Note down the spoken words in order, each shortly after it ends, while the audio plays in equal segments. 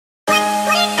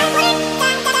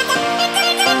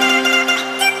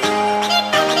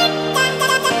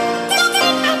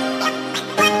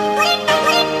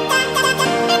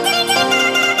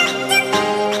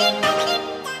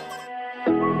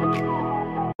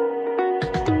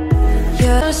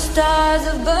your stars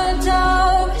are burnt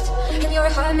out, and your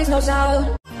heart makes no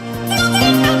sound.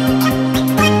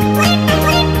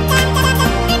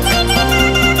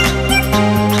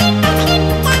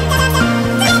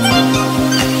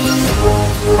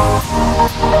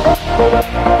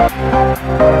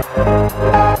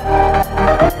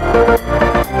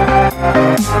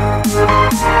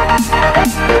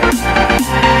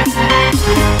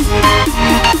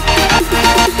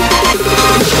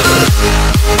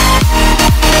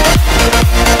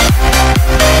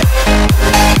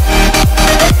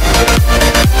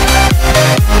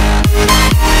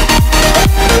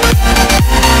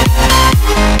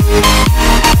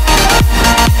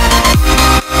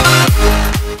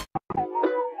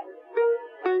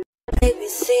 Maybe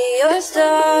see your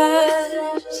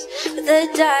stars, but the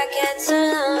dark gets so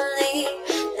lonely.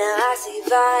 Now I see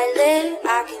violet, I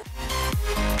can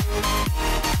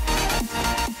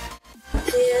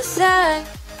feel sad.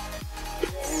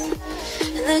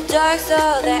 In the dark's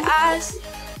all that I see.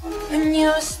 When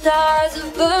your stars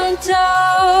are burnt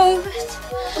out,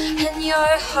 and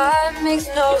your heart makes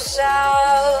no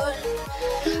sound,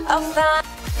 I'll find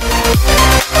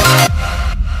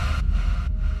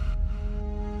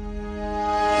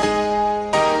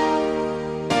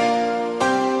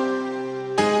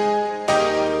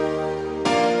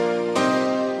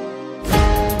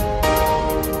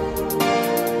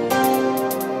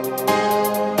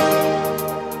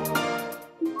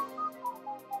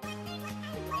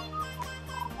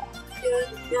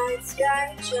night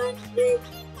sky jumping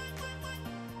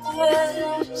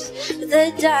words, but the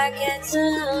dark gets so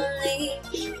lonely.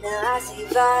 Now I see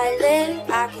violet,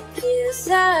 I can feel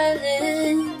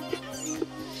silence.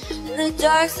 In the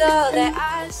dark's all that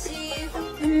I see.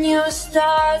 When your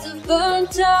stars are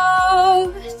burnt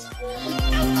out,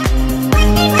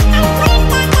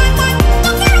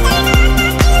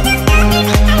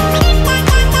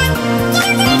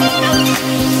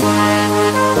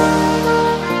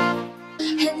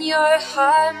 your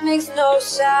heart makes no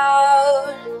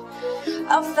sound,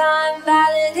 I'll find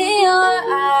violet in your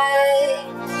eyes.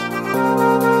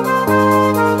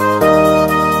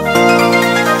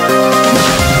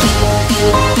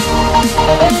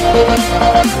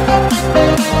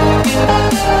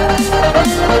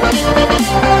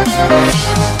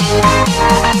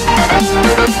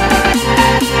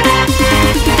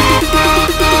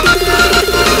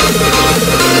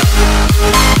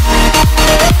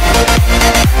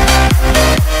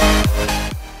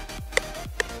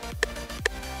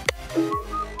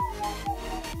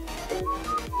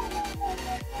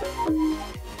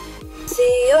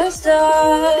 See your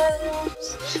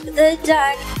stars, but the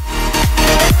dark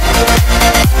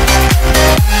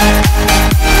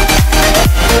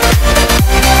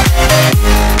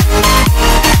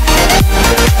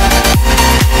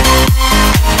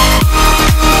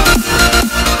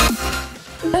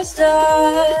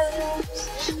stars,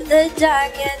 but the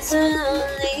dark gets so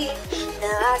lonely.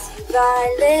 Now I see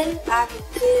violet, I can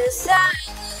feel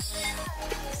silence.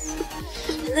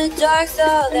 In the dark's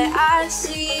all that I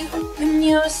see. When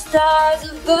your stars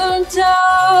are burnt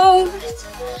out,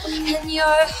 and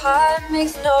your heart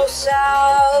makes no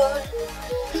sound,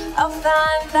 I'll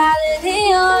find violet in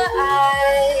your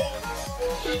eyes.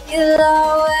 You'll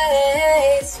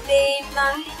always be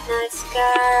my night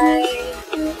sky.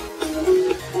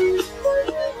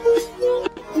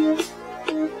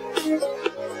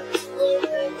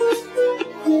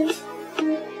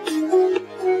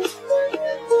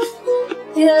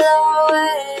 You'll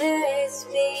always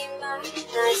be my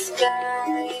night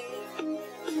sky.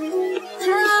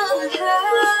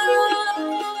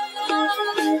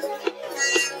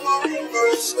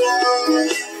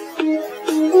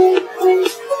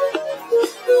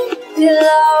 You'll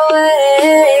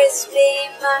always be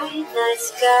my night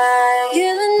sky.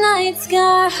 You're the night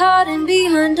sky, hiding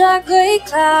behind dark gray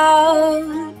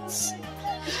clouds.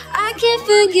 I can't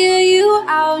figure you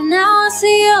out now. I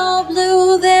see your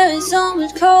blue. There is so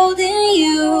much cold in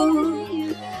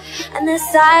you, and the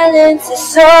silence is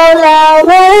so loud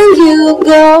when you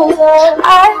go.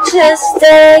 I just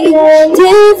stay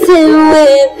dancing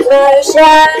with my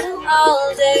shadow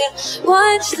all day.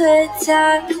 Watch the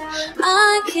time,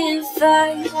 I can't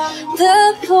find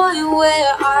the point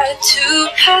where our two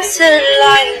paths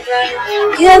align.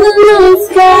 You're the night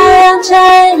sky, I'm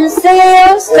trying to say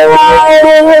your stars,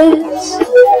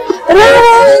 but I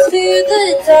always fear the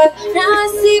dark. Now I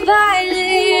see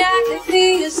violet, I can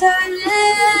feel your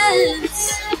silence.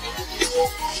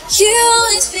 You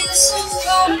always feel so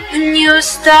cold when your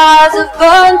stars are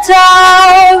burnt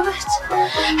out,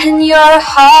 and your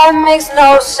heart makes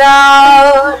no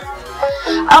sound.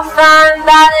 I'll find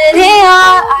violet in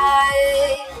your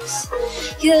eyes.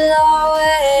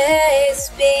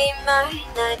 my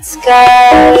night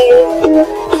sky.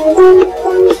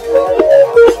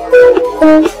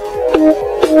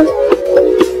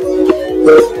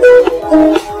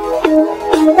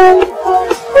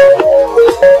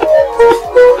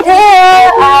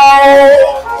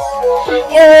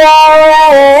 You'll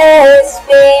always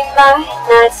be my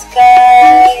night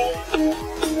sky.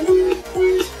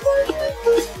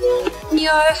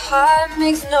 Your heart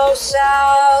makes no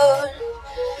sound.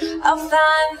 I'll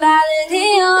find valid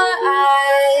in your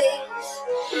eyes.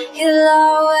 You'll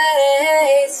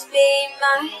always be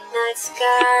my night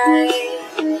sky.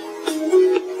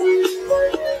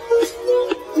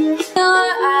 Your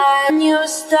eyes and your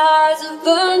stars are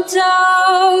burnt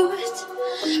out,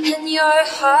 and your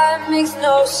heart makes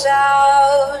no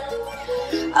sound.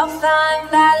 I'll find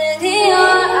valid in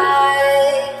your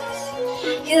eyes.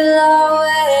 You'll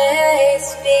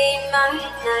always be my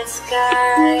night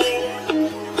sky.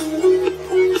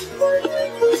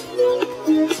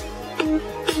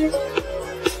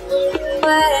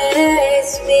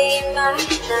 Always be my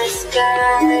night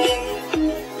sky.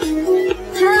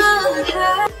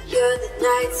 You're the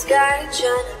night sky,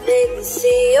 trying to make me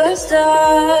see your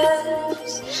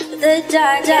stars. The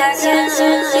dark can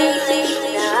see.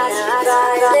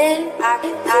 I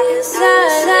can feel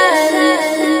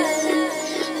silence.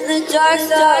 The dark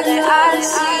star that I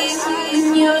see,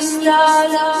 and your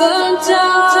stars are burnt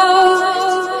out,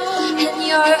 and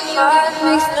your heart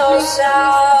makes no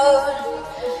sound.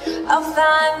 I'll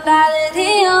find valid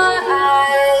in your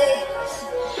eyes.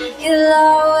 You'll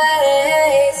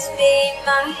always be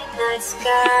my night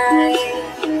sky.